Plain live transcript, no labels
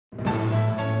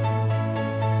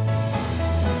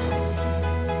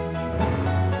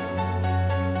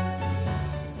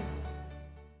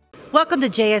Welcome to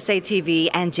JSA TV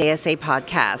and JSA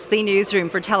Podcast, the newsroom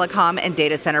for telecom and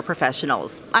data center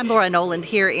professionals. I'm Laura Noland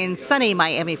here in sunny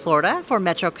Miami, Florida for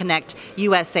Metro Connect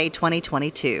USA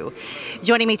 2022.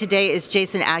 Joining me today is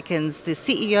Jason Adkins, the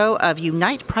CEO of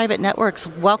Unite Private Networks.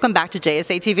 Welcome back to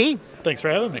JSA TV. Thanks for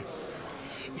having me.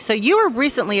 So you were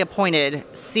recently appointed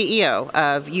CEO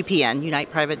of UPN,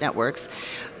 Unite Private Networks,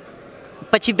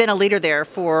 but you've been a leader there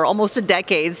for almost a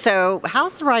decade. So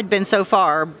how's the ride been so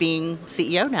far being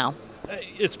CEO now?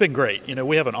 It's been great. You know,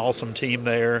 we have an awesome team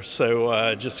there,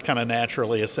 so just kind of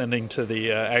naturally ascending to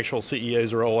the actual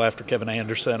CEO's role after Kevin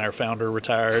Anderson, our founder,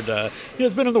 retired.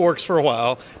 It's been in the works for a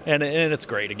while, and it's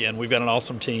great. Again, we've got an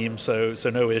awesome team, so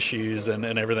no issues, and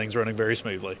everything's running very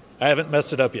smoothly. I haven't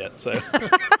messed it up yet, so.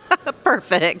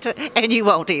 Perfect, and you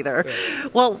won't either.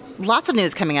 Right. Well, lots of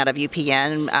news coming out of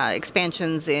UPN,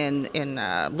 expansions in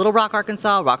Little Rock,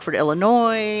 Arkansas, Rockford,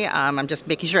 Illinois. I'm just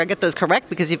making sure I get those correct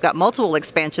because you've got multiple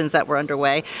expansions that were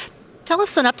underway. Tell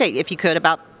us an update, if you could,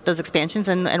 about those expansions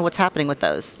and what's happening with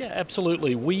those. Yeah,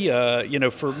 absolutely. We,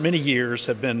 for many years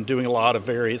have been doing a lot of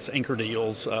various anchor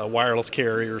deals, wireless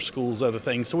carriers, schools, other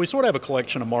things. So we sort of have a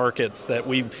collection of markets that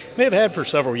we may have had for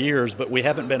several years, but we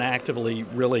haven't been actively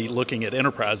really looking at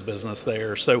enterprise business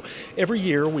there. So every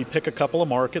year we pick a couple of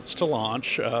markets to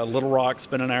launch. Little Rock's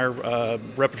been in our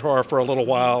repertoire for a little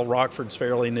while. Rockford's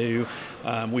fairly new.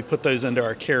 We put those into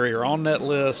our carrier on-net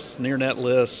lists, near-net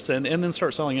lists, and then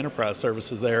start selling enterprise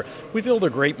services there. We feel they're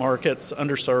great markets,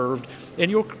 underserved, and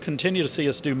you'll continue to see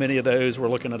us do many of those. We're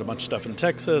looking at a bunch of stuff in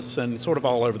Texas and sort of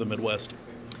all over the Midwest.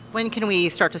 When can we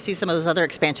start to see some of those other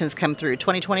expansions come through?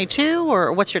 2022,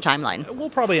 or what's your timeline? We'll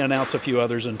probably announce a few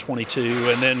others in 22,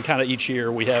 and then kind of each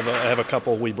year we have a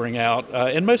couple we bring out.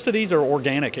 And most of these are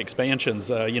organic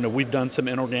expansions. We've done some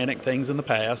inorganic things in the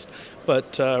past,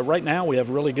 but right now we have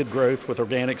really good growth with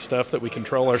organic stuff that we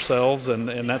control ourselves,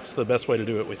 and that's the best way to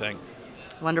do it, we think.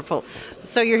 Wonderful.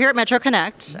 So you're here at Metro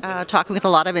Connect, talking with a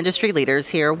lot of industry leaders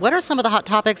here. What are some of the hot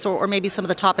topics, or maybe some of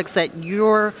the topics that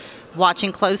you're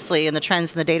watching closely in the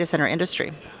trends in the data center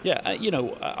industry? Yeah,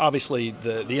 obviously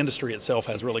the industry itself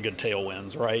has really good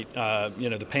tailwinds, right?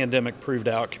 The pandemic proved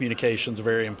out communications are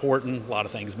very important. A lot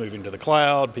of things moving to the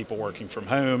cloud, people working from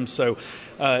home. So,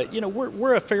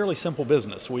 we're a fairly simple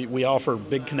business. We offer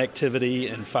big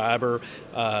connectivity and fiber.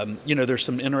 There's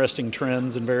some interesting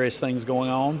trends and various things going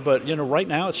on, but right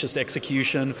now it's just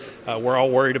execution. We're all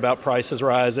worried about prices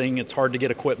rising. It's hard to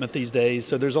get equipment these days.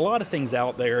 So there's a lot of things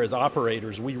out there as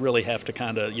operators we really have to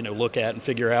kind of look at and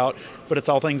figure out, but it's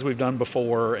all things we've done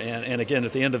before, and again,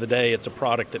 at the end of the day, it's a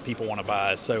product that people want to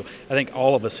buy. So I think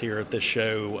all of us here at this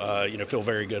show feel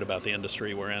very good about the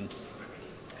industry we're in.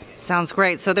 Sounds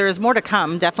great. So there is more to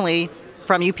come, definitely,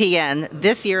 from UPN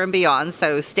this year and beyond,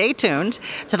 so stay tuned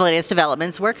to the latest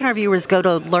developments. Where can our viewers go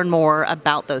to learn more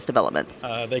about those developments?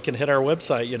 They can hit our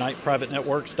website,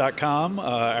 uniteprivatenetworks.com.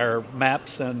 Our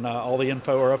maps and all the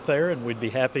info are up there, and we'd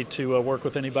be happy to work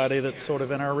with anybody that's sort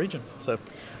of in our region. So,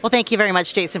 well, thank you very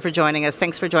much, Jason, for joining us.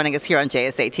 Thanks for joining us here on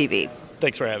JSA TV.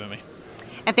 Thanks for having me.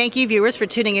 And thank you, viewers, for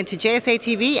tuning into JSA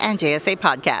TV and JSA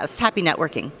Podcast. Happy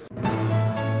networking.